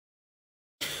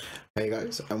Hey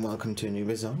guys, and welcome to a new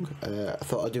Bizong. I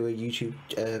thought I'd do a YouTube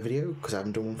video because I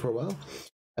haven't done one for a while.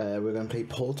 We're going to play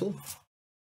Portal.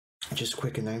 Just a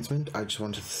quick announcement. I just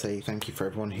wanted to say thank you for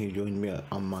everyone who joined me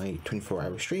on my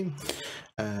 24-hour stream.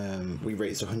 We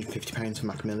raised £150 for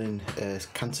Macmillan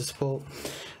cancer support.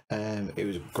 It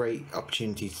was a great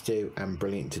opportunity to do and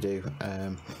brilliant to do.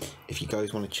 If you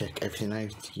guys want to check everything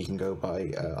out, you can go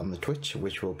by on the Twitch,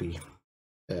 which will be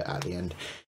at the end.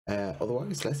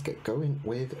 Otherwise, let's get going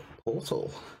with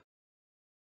Portal.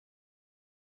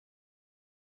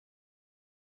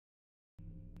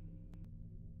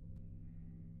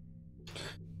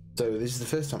 So this is the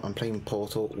first time I'm playing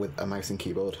Portal with a mouse and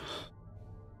keyboard.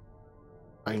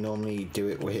 I normally do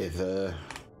it with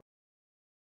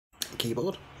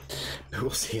keyboard, but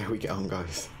we'll see how we get on,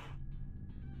 guys.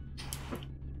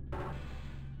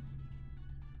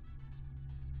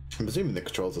 I'm assuming the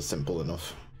controls are simple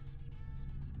enough.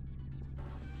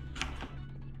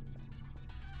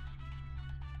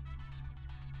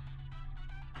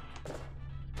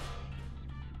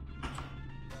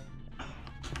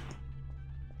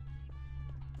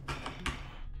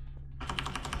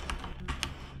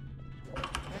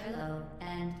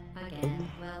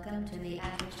 Welcome to the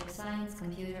Aperture Science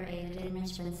Computer-Aided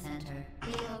Enrichment Center.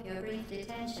 We hope your brief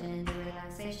detention in the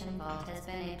relaxation vault has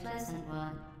been a pleasant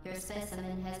one. Your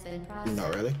specimen has been processed.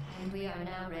 Not really. And we are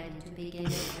now ready to begin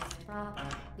your test proper.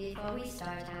 Before we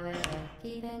start, however,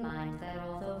 keep in mind that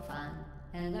although fun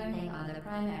and learning are the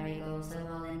primary goals of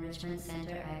all enrichment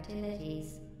center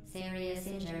activities, serious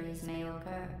injuries may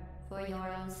occur. For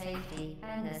your own safety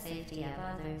and the safety of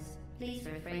others, please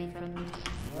refrain from...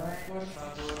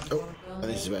 Oh, and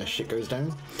this is where shit goes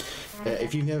down.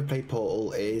 If you've never played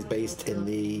Portal, it is based in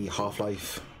the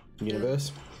Half-Life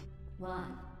universe.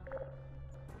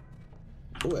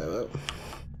 Well,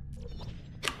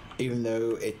 even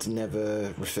though it's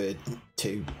never referred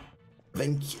to, I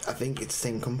think it's the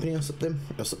same company or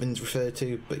something's referred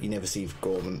to, but you never see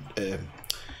Gorman,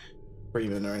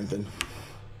 Freeman or anything,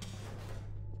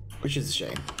 which is a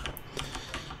shame.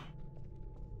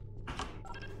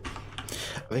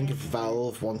 I think if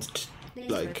Valve wanted to,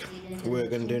 like, we're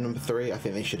going to do number 3, I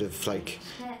think they should have, like,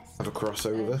 have a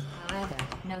crossover.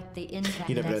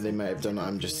 You never know, they may have done it,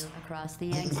 I'm just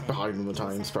behind on the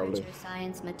times, probably.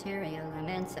 Science Material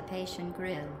Emancipation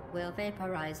Grill will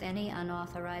vaporize any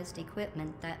unauthorized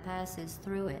equipment that passes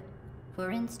through it.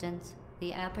 For instance,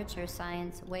 the Aperture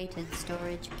Science Weighted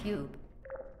Storage Cube.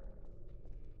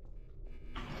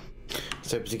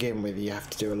 So to begin with, you have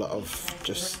to do a lot of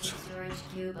just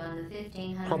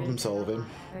problem solving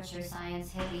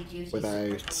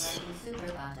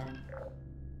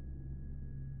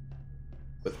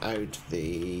without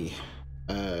the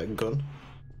gun.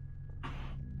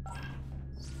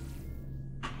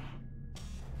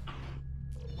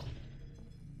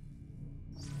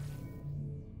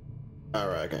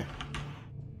 Alright, okay.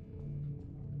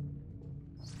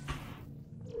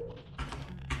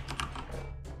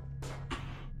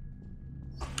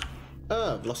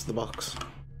 Oh, I've lost the box.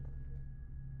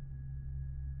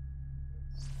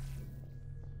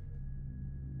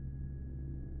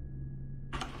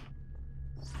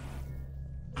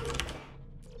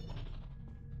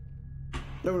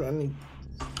 No,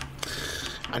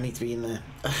 I need to be in there.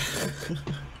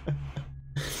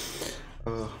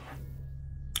 Oh,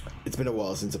 it's been a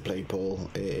while since I played Portal.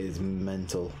 It is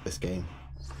mental, this game.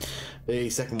 The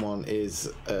second one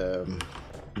is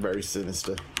very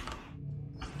sinister.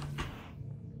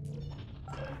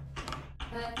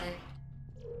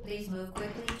 Please move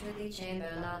quickly to the chamber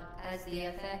lock, as the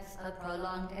effects of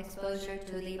prolonged exposure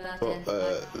to the button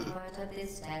are part of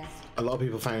this test. A lot of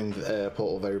people found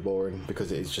Portal very boring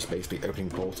because it is just basically opening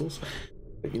portals.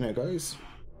 But you know, guys,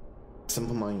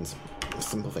 simple minds,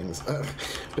 simple things.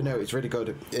 But no, it's really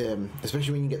good,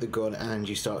 especially when you get the gun and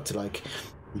you start to like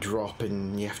drop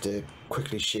and you have to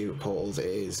quickly shoot portals. It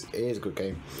is a good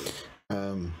game.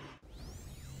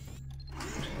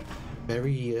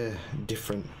 Very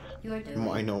different from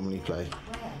what I normally play.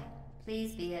 Well,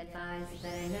 please be advised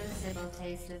that a noticeable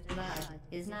taste of blood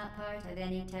is not part of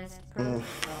any test protocol,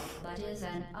 but is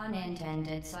an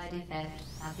unintended side effect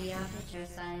of the Aperture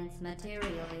Science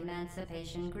Material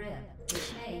Emancipation Grip,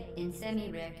 which may, in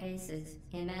semi-rare cases,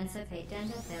 emancipate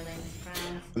dental fillings,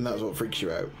 crowns... And that's what freaks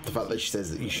you out, the fact that she says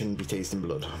that you shouldn't be tasting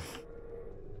blood.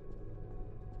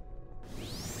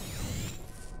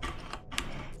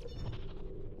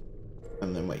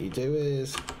 And then what you do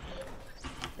is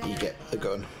you get the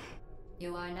gun.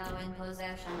 You are now in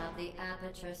possession of the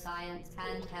Aperture Science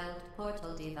handheld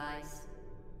portal device.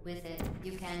 With it,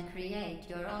 you can create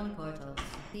your own portals.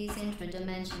 These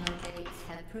intradimensional gates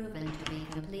have proven to be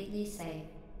completely safe.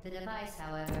 The device,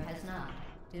 however, has not.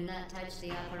 Do not touch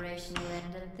the operational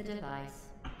end of the device.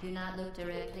 Do not look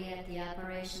directly at the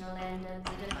operational end of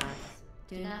the device.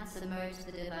 Do not submerge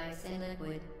the device in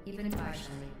liquid, even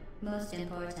partially. Most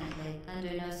importantly,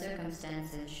 under no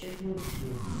circumstances should...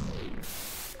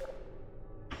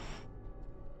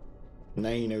 Now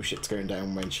you know shit's going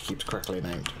down when she keeps crackling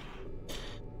out.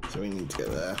 So we need to get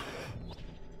there.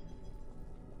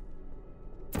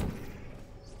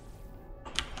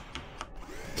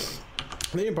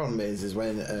 The only problem is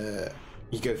when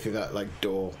you go through that like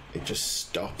door, it just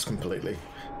stops completely.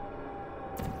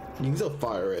 You can still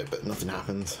fire it, but nothing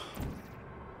happens.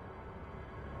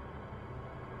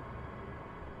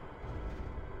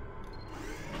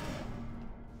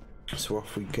 So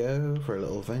off we go for a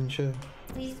little venture.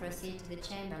 Please proceed to the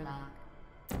chamber lock.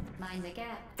 Mind the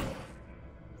gap.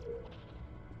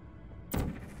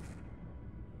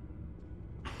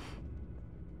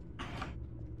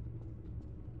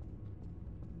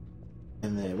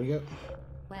 And there we go.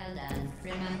 Well done.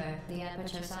 Remember, the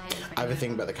aperture science... I have a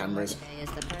thing about the cameras.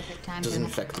 Is the perfect time Doesn't to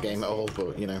affect the game at all,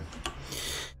 but you know.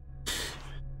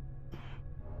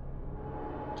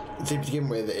 To begin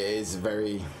with, it is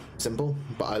very simple,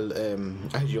 but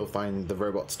as you'll find, the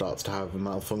robot starts to have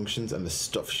malfunctions, and the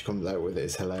stuff she comes out with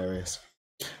is hilarious.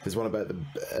 There's one about the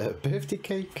birthday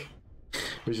cake,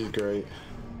 which is great.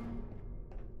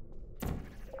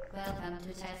 Welcome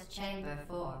to test chamber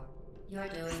 4. You're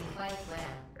doing quite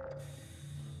well.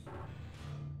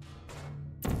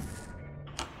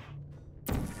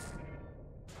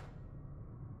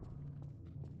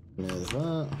 There's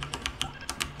that.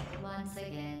 Once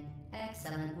again,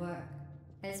 excellent work.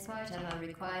 As part of our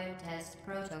required test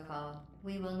protocol,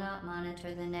 we will not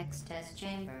monitor the next test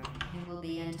chamber. You will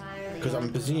be entirely... Because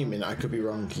I'm presuming, I could be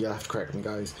wrong, you'll have to correct me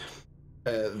guys.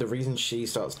 The reason she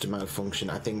starts to malfunction,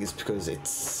 I think, is because it's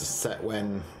set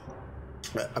when...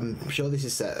 I'm sure this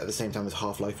is set at the same time as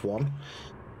Half-Life 1,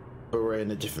 but we're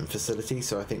in a different facility,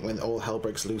 so I think when all hell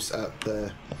breaks loose at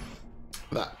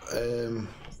that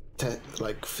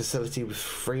facility with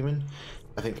Freeman,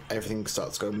 I think everything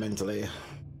starts going mentally.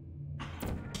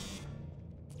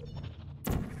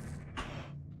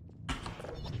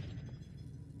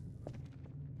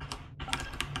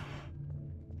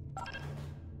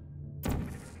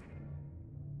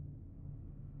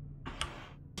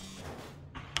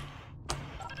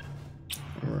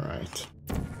 Right.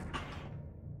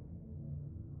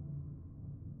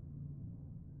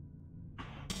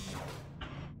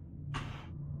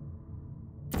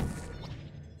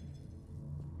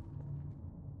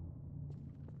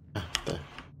 There.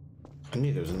 I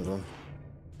knew there was another one.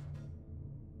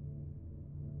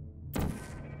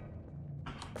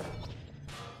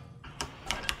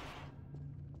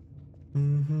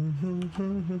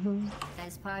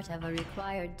 As part of a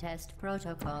required test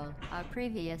protocol, our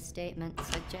previous statement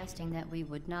suggesting that we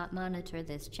would not monitor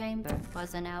this chamber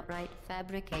was an outright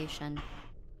fabrication.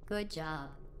 Good job.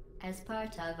 As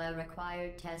part of a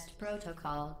required test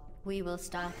protocol, we will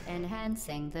stop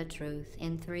enhancing the truth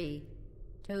in 3,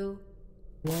 2,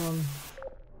 1.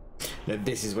 No,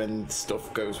 this is when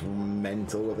stuff goes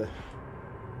mental with it.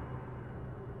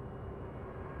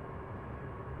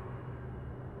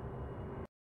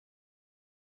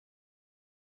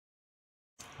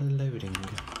 Loading.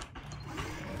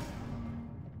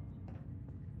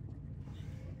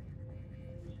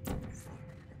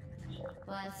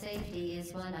 While safety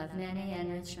is one of many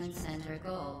Enrichment Center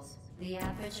goals, the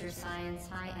Aperture Science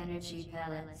High Energy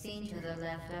Pellet seen to the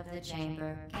left of the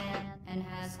chamber can and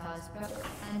has caused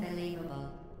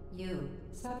unbelievable. You,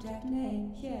 Subject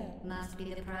name here. must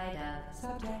be the pride of.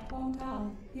 Subject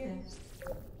hometown here.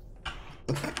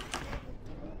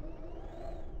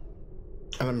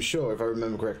 And I'm sure, if I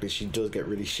remember correctly, she does get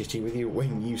really shitty with you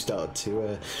when you start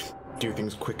to do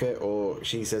things quicker, or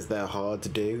she says they're hard to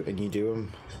do and you do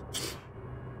them.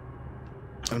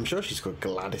 And I'm sure she's called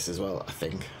Gladys as well, I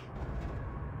think.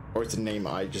 Or it's a name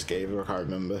I just gave her, I can't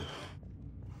remember.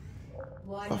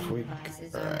 Off we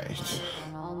Devices go. are Right. required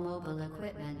on all mobile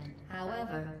equipment.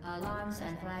 However, alarms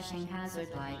and flashing hazard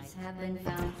lights have been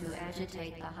found to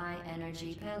agitate the high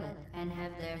energy pellet and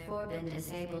have therefore been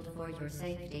disabled for your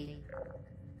safety.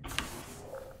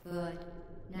 Good.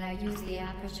 Now use the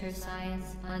Aperture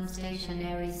Science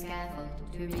unstationary scaffold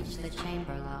to reach the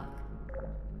chamber lock.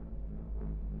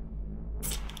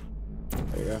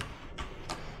 There you go.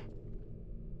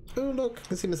 Oh look, I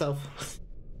can see myself.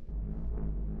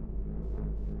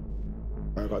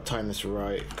 I've got to time this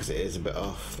right because it is a bit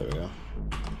off. There we go.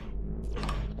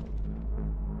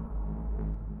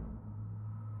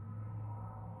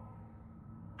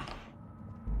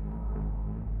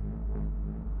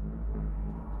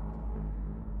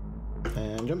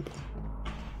 And jump. jump.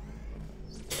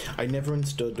 I never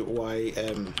understood why,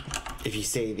 if you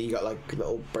say that you got like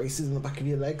little braces in the back of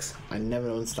your legs, I never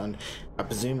understand. I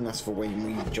presume that's for when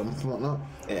we jump and whatnot.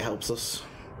 It helps us.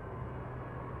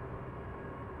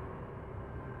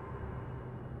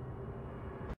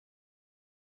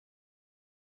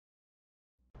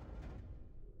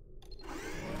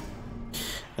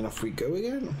 And off we go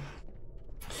again.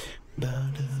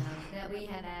 Note that we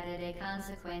have added a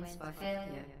consequence for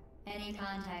failure. Any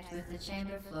contact with the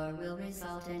chamber floor will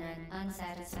result in an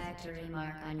unsatisfactory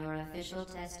mark on your official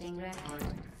testing record.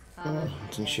 Oh,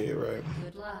 didn't shoot it right.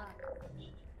 Good luck.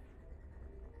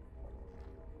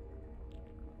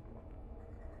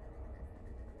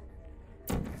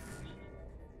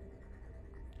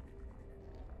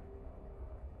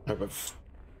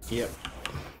 Yep.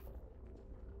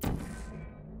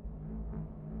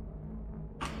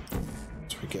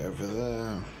 So we get over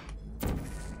there.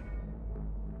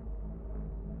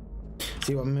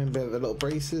 See what I mean by the little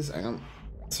braces? Hang on.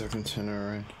 So I can turn her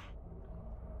around.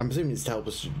 I'm presuming it's to help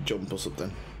us jump or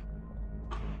something.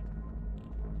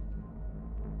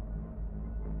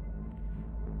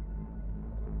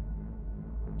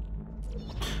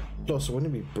 Plus,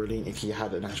 wouldn't it be brilliant if you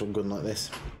had an actual gun like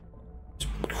this?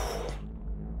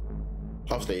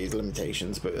 Obviously, there's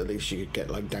limitations, but at least you could get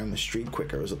like down the street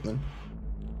quicker or something.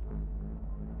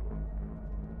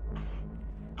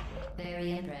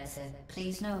 Very impressive.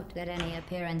 Please note that any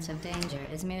appearance of danger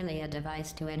is merely a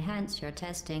device to enhance your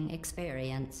testing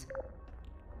experience.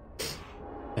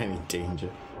 Any danger.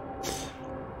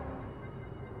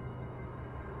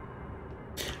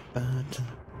 And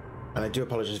I do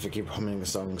apologize if I keep humming the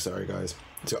song, sorry guys.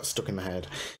 It's got stuck in my head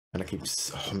and I keep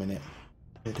humming it.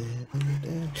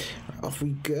 Off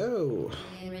we go.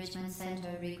 The Enrichment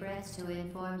Center regrets to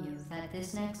inform you that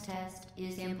this next test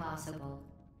is impossible.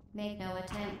 Make no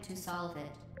attempt to solve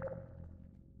it.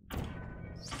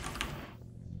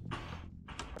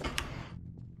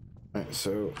 Right,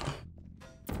 so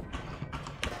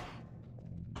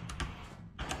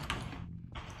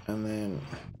and then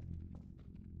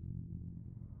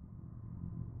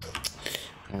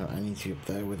I need to be up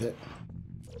there with it.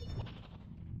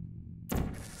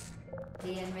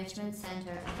 The Enrichment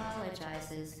Center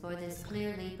apologizes for this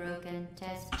clearly broken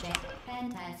test check.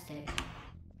 Fantastic.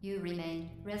 You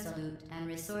remain resolute and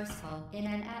resourceful in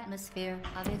an atmosphere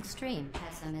of extreme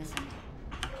pessimism.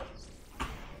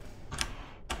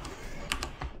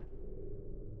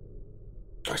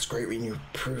 That's great when you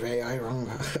prove AI wrong.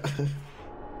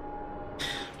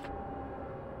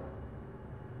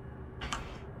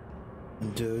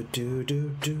 do do do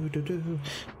do do do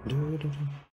do do.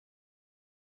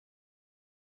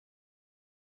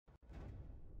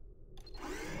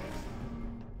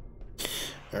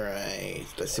 Alright,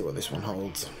 let's see what this one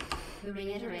holds. To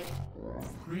reiterate,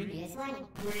 previous one.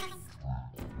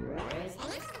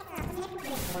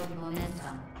 Hold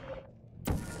momentum.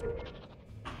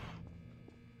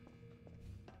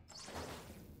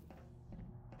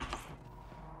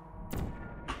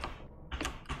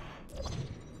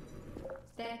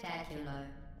 Spectacular.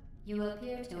 You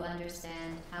appear to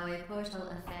understand how a portal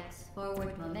affects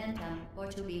forward momentum, or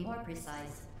to be more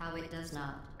precise, how it does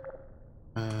not.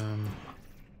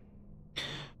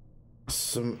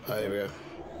 Oh, there we go.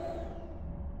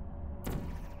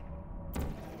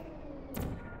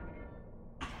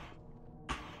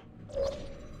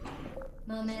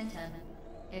 Momentum,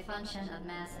 a function of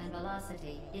mass and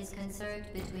velocity, is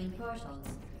conserved between portals.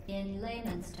 In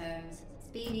layman's terms,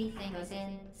 speedy thing goes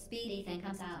in, speedy thing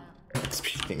comes out.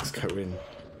 Speedy things go in.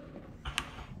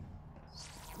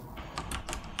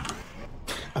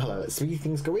 I like that. Speedy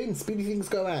things go in, speedy things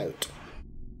go out.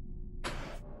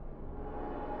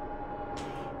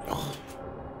 Oh.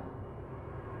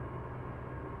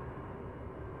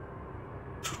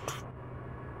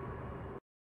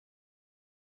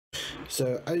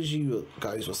 So, as you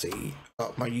guys will see,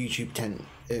 my YouTube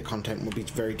content will be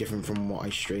very different from what I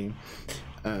stream.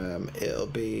 It'll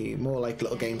be more like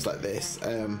little games like this.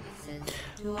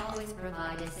 To always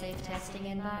provide a safe testing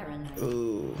environment.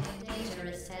 Ooh. In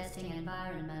dangerous testing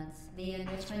environments, the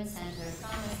Enrichment Center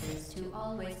promises to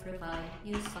always provide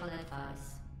useful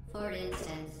advice. For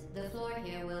instance, the floor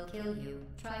here will kill you.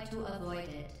 Try to avoid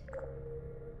it.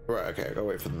 Right, okay, I gotta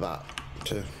wait for that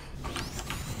to...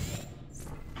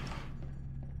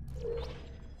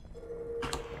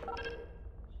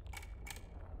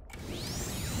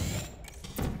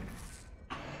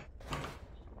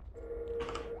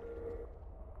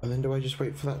 And then do I just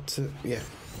wait for that to... yeah.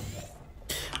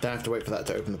 Then I have to wait for that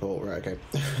to open the portal, right, okay.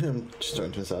 I'm just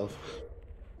talking to myself.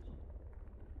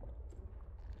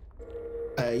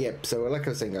 Yep, so like I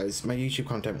was saying, guys, my YouTube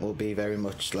content will be very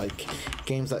much like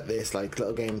games like this, like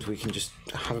little games we can just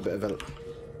have a bit of a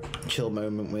chill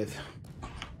moment with.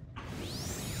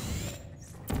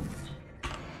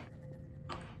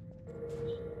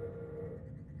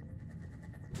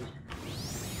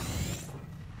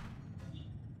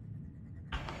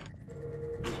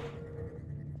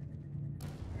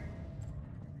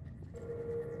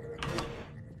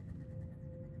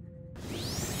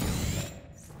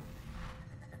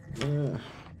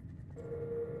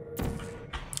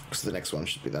 So the next one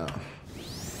should be that.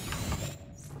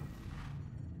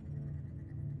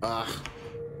 Ah.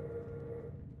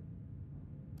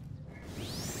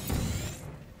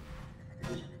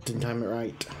 Didn't time it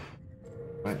right.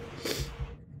 Right.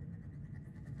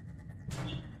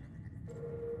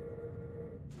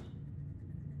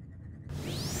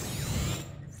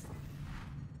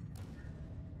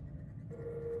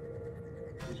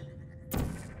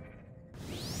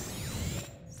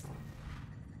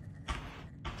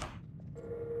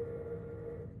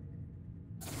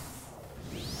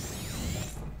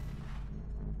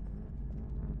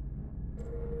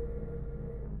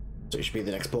 So it should be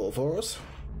the next portal for us.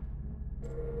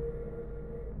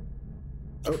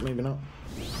 Oh, maybe not.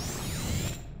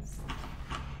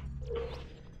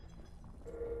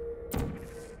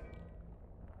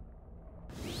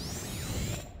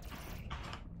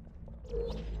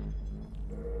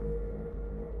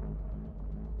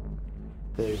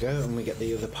 There we go, and we get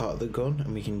the other part of the gun,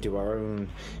 and we can do our own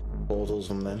portals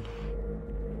from then.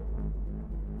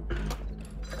 The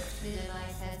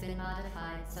device has been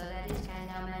modified so that it can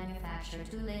now manufacture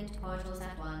 2 linked portals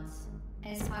at once.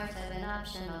 As part of an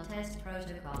optional test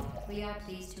protocol, we are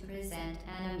pleased to present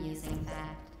an amusing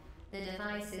fact. The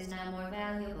device is now more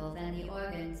valuable than the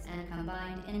organs and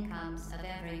combined incomes of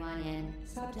everyone in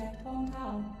Subject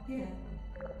hometown, here.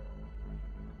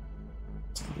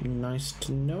 Nice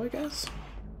to know, I guess.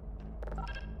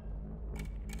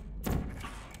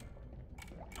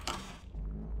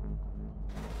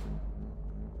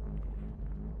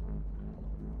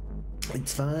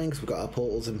 It's fine, because we've got our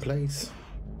portals in place.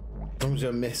 As long as we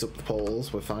don't mess up the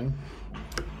portals, we're fine.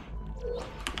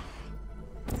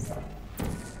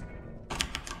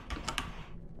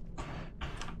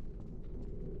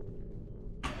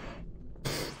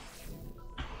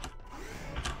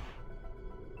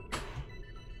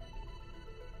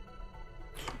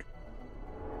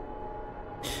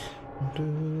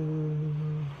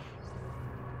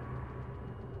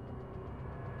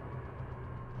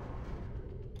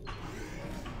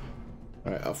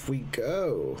 Alright, off we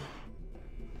go.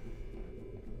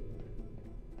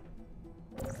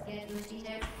 Get Lucy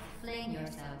there, fling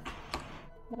yourself.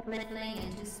 Fling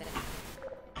into space.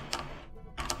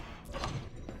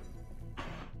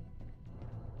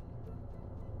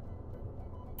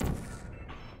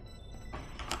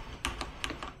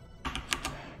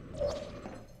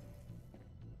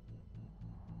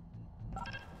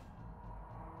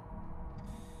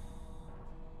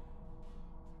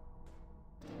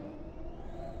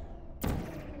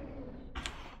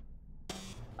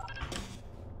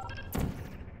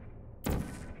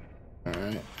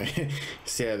 Alright,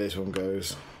 see how this one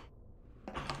goes.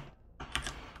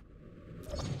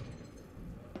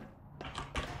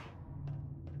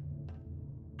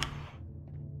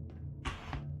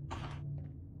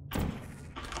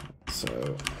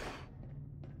 So...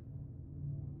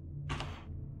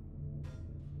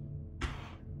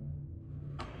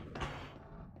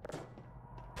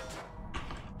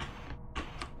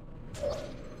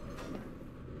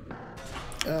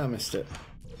 Ah, I missed it.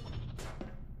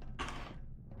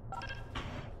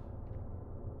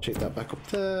 Check that back up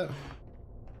there.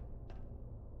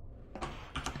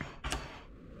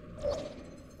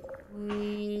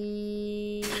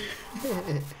 Wee.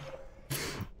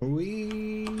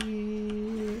 Wee.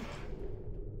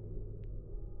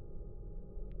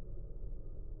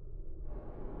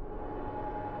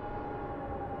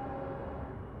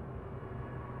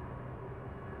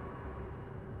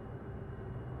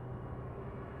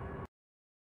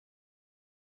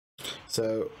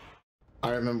 So, I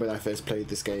remember when I first played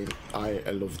this game, I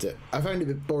loved it. I found it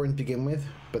a bit boring to begin with,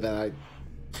 but then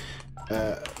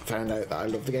I found out that I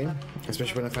loved the game,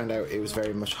 especially when I found out it was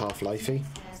very much Half-Life-y.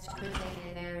 Test could take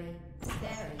a very,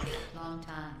 very long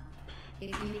time. If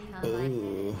you become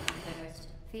Ooh. lightheaded first,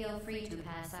 feel free to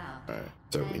pass out. Alright,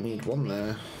 so we need one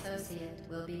there. Associate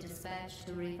will be dispatched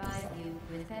to revive you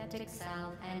with peptic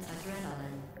salve and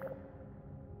adrenaline.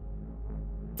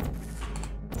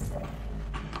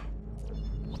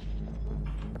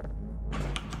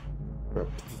 Grab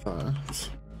that.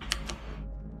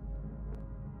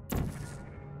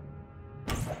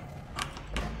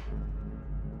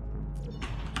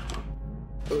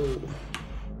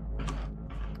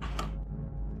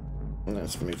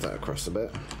 Let's move that across a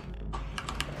bit.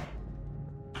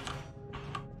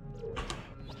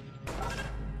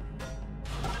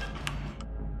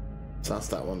 So that's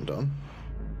that one done.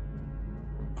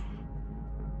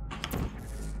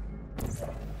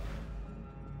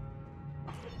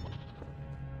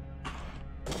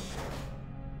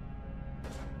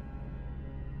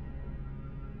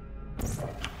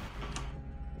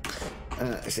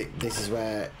 See, this is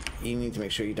where you need to make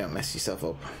sure you don't mess yourself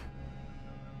up.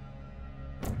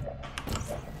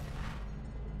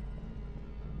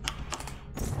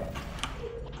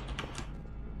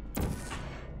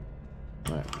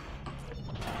 Right.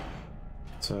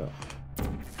 So.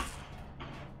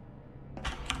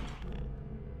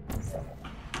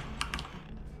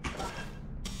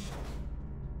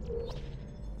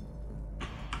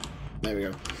 There we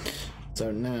go.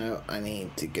 So now I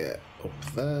need to get up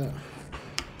there.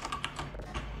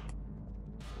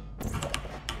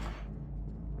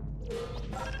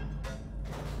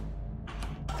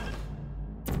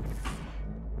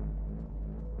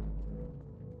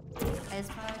 As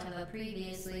part of a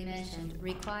previously mentioned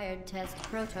required test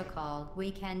protocol, we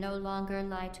can no longer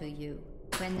lie to you.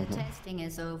 When the testing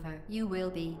is over, you will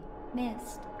be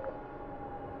missed.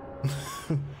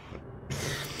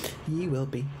 You will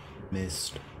be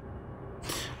missed.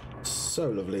 So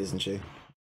lovely, isn't she?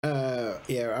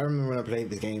 Yeah, I remember when I played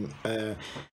this game.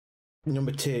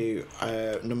 Number two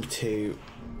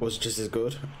was just as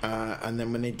good. And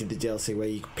then when they did the DLC where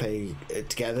you could play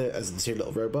together as the two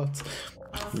little robots,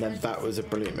 then that was a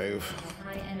brilliant move.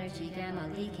 High-energy gamma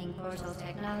leaking portal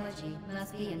technology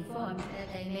must be informed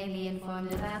that they may be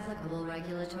informed of applicable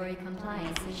regulatory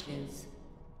compliance issues.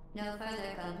 No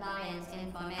further compliance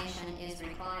information is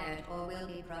required or will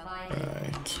be provided.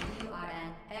 Right. You are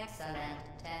an excellent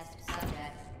test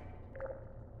subject.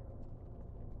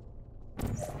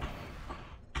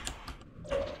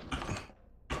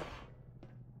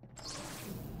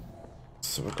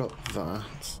 So we've got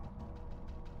that.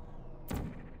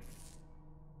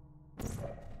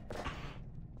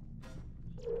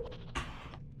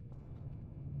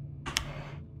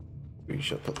 We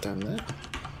shall put down there.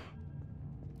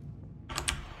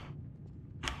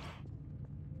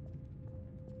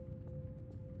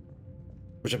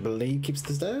 Which I believe keeps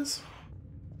the stairs.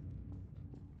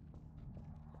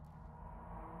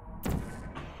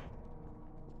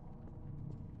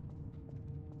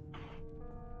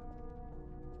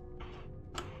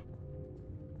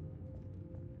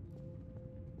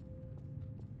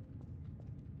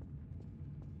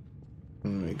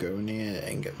 And we go in here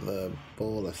and get the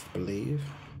ball, I believe.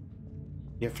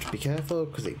 You have to be careful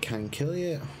because it can kill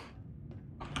you.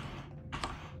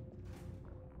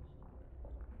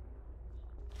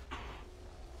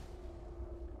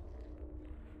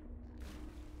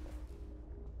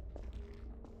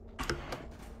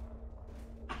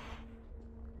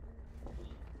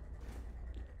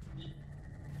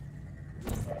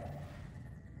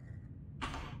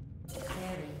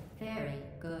 Very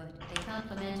good. A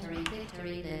complimentary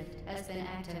victory lift has been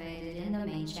activated in the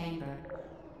main chamber.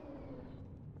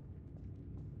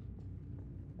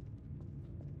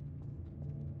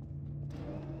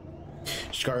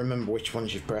 Just gotta remember which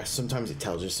ones you've pressed. Sometimes it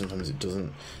tells you, sometimes it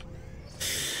doesn't.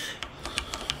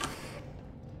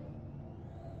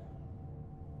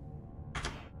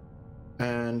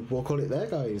 And we'll call it there,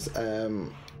 guys.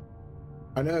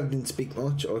 I know I didn't speak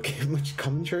much or give much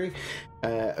commentary.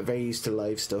 Very used to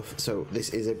live stuff, so this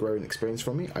is a growing experience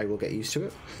for me. I will get used to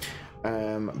it.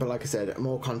 But like I said,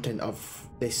 more content of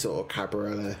this sort of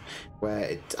Cabarella,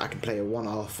 where I can play a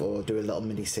one-off or do a little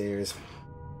mini-series.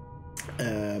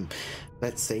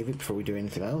 Let's save it before we do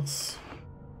anything else.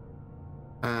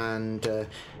 And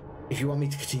if you want me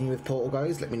to continue with Portal,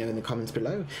 guys, let me know in the comments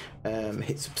below.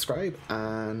 Hit subscribe,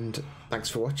 and thanks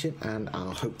for watching, and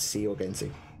I'll hope to see you again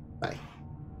soon. Bye.